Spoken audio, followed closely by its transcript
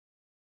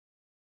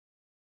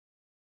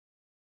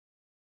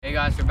Hey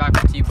guys, we're back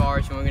with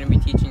T-Bars and we're going to be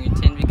teaching you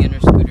 10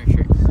 beginner scooter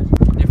tricks.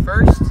 The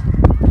first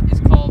is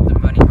called the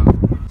bunny hop.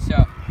 So,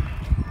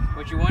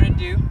 what you want to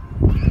do,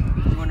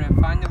 you want to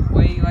find the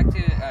way you like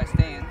to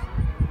stand.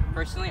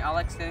 Personally, I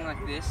like standing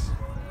like this.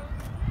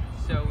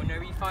 So,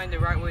 whenever you find the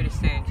right way to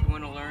stand, you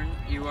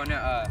want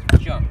to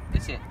jump.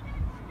 That's it.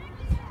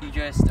 You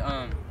just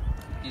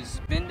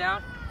bend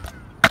down,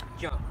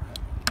 jump.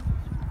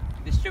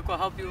 This trick will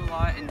help you a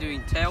lot in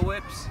doing tail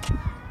whips,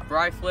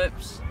 bride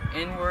flips,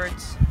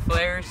 inwards,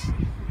 flares,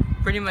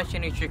 pretty much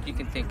any trick you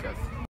can think of.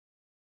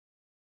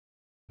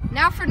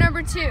 Now for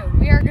number 2,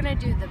 we are going to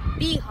do the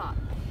bee hop.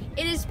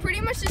 It is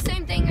pretty much the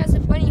same thing as a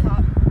bunny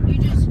hop. You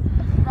just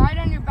ride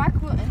on your back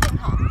foot and then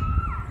hop.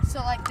 So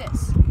like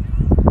this.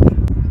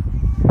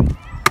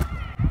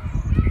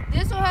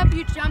 This will help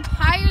you jump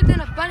higher than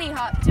a bunny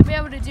hop to be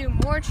able to do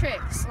more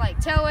tricks like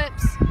tail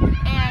whips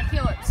and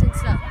heel whips and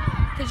stuff,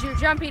 because you're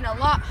jumping a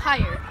lot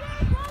higher.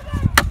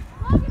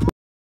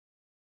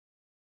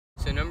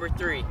 So number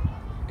 3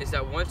 is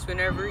that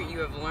whenever you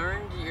have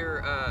learned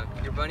your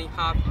bunny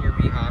hop and your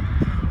bee hop,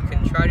 you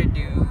can try to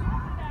do,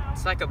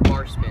 it's like a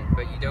bar spin,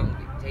 but you don't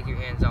take your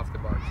hands off the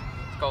bars.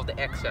 It's called the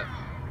X-up.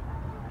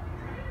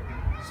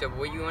 So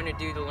what you want to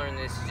do to learn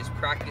this is just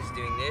practice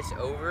doing this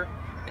over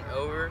and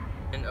over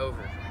and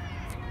over.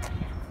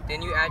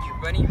 Then you add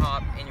your bunny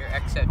hop and your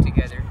X-up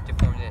together to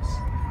form this.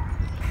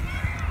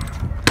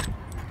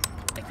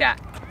 Like that.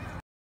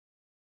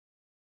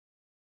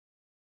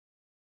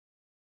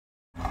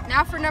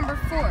 Now for number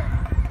 4.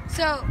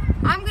 So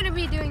I'm going to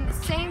be doing the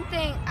same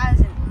thing as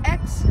an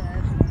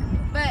X-up,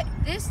 but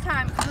this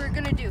time we're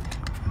going to do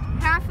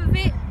half of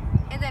it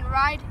and then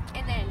ride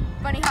and then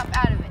bunny hop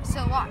out of it.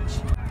 So watch.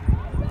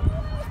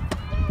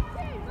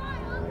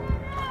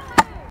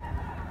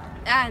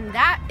 And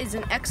that is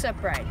an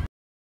X-up ride.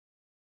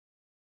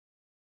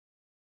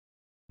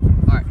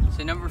 Alright,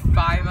 so number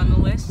 5 on the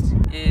list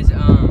is a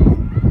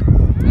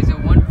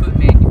 1-foot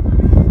manual.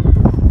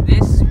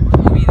 This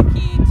will be the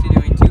key to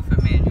doing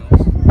 2-foot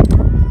manuals.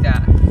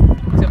 That,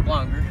 except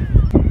longer.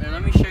 Now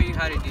let me show you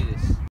how to do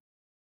this.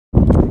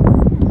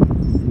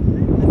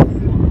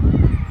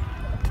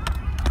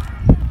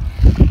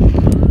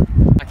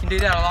 I can do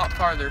that a lot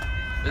farther,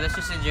 but that's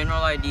just a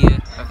general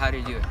idea of how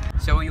to do it.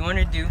 So what you want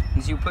to do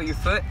is you put your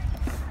foot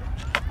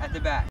at the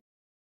back.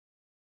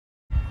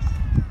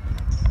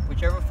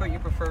 Whichever foot you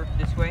prefer,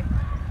 this way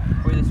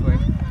or this way.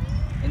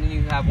 And then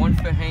you have one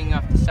foot hanging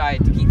off the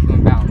side to keep you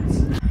in balance.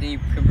 Then you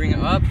can bring it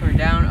up and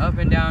down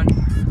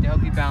to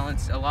help you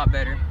balance a lot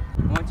better.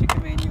 Once you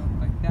can manual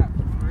like that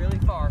really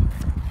far,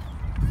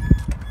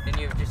 then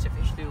you've just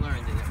officially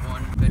learned it in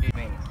 1-footed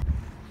manual.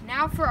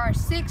 Now for our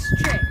 6th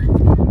trick.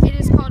 It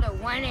is called a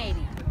 180.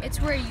 It's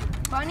where you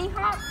bunny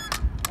hop,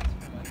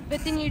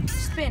 but then you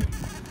spin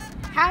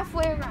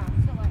halfway around,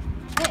 so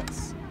like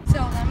this. So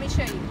let me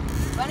show you.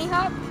 Bunny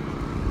hop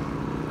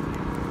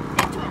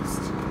and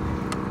twist.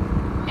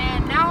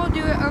 And now we'll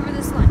do it over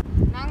this line.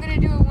 Now I'm going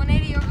to do a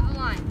 180 over the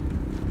line.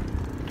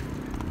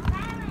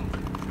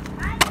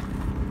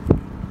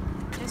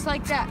 Just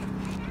like that.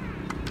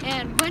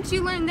 And once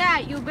you learn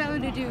that, you'll be able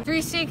to do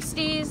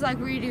 360s, like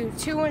where you do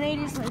 2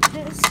 180s like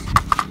this,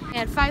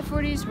 and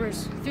 540s where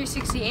it's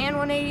 360 and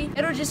 180.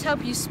 It'll just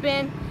help you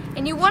spin.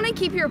 And you want to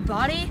keep your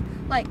body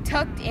like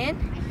tucked in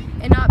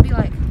and not be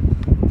like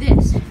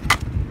this,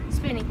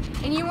 spinning.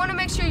 And you want to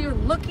make sure you're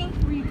looking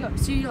where you go.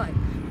 So you're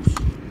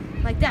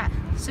like that.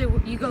 So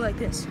you go like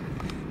this.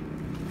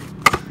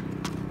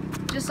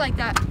 Just like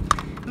that.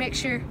 Make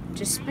sure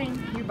to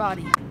spin your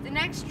body. The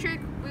next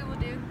trick we will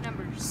do,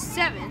 number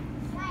 7,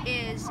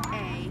 is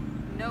a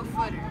no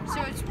footer.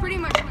 So it's pretty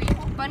much where you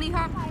bunny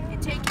hop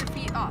and take your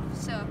feet off.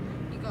 So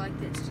you go like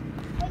this.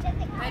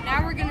 But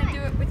now we're gonna do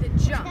it with a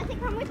jump. Does it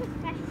come with a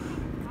special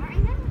car?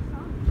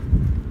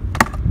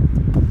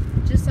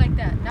 Just like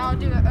that. Now I'll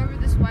do it over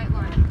this white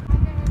line.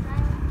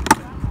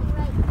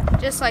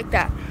 Just like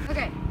that.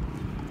 Okay.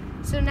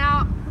 So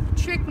now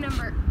trick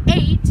number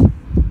 8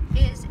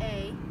 is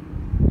a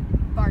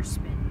bar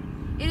spin.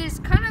 It is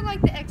kind of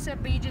like the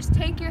X-up, but you just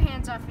take your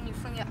hands off and you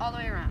fling it all the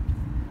way around.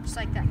 Just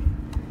like that.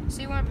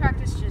 So you want to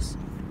practice just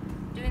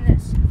doing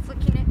this,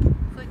 flicking it.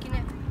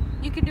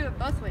 You can do it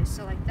both ways,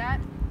 so like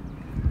that.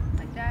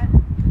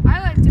 I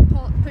like to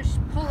pull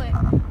it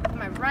with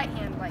my right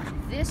hand like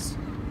this,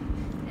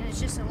 and it's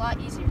just a lot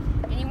easier.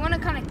 And you want to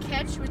kind of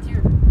catch with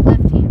your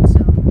left hand, so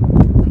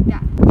like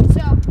that.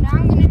 So now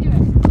I'm going to do it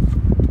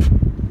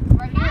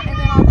right here, and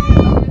then I'll do it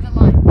over the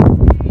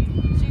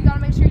line. So you got to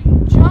make sure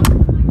you jump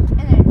and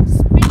then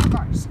spin your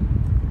bars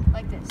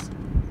like this.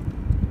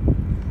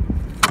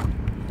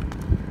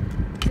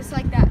 Just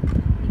like that.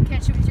 You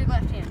catch it with your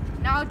left hand.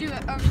 Now I'll do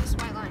it over this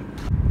white line.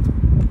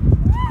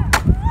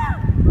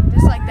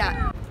 Just like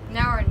that.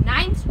 Now our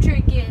 9th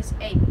trick is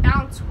a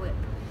bounce whip.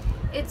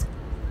 It's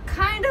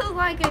kind of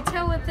like a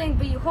tail whip thing,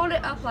 but you hold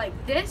it up like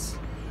this,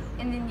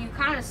 and then you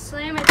kind of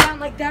slam it down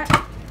like that,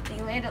 and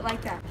you land it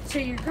like that. So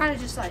you're kind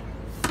of just like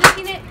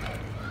flicking it,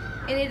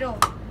 and it'll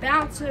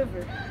bounce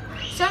over.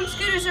 Some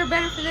scooters are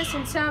better for this,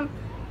 and some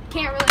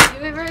can't really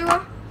do it very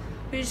well.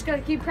 We just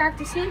gotta keep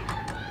practicing,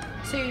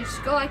 So you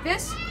just go like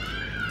this,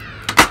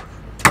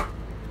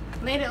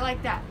 land it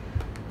like that.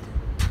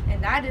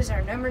 And that is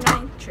our number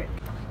 9 trick.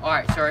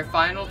 Alright, so our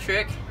final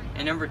trick,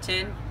 and number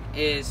 10,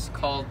 is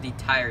called the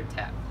tire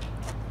tap.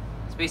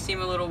 This may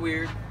seem a little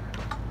weird,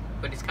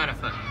 but it's kind of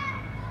fun.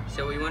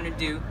 So what you want to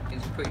do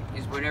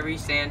is whenever you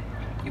stand,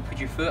 you put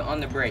your foot on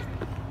the brake.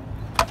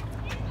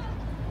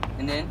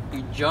 And then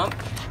you jump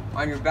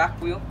on your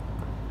back wheel,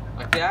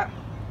 like that,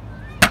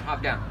 and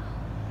hop down.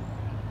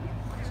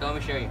 So let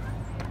me show you.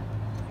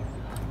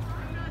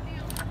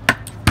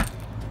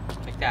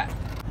 Like that.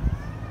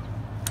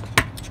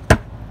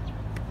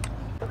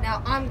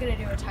 Now I'm gonna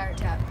do a tire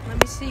tap. Let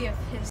me see if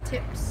his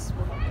tips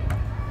will help me.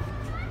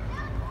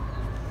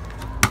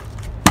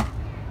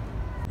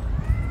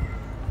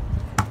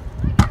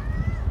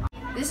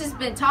 This has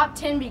been Top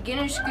 10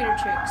 Beginner Scooter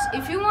Tricks.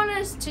 If you want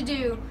us to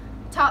do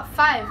Top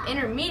 5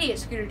 Intermediate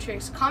Scooter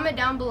Tricks, comment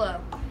down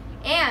below.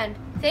 And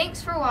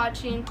thanks for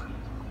watching.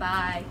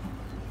 Bye.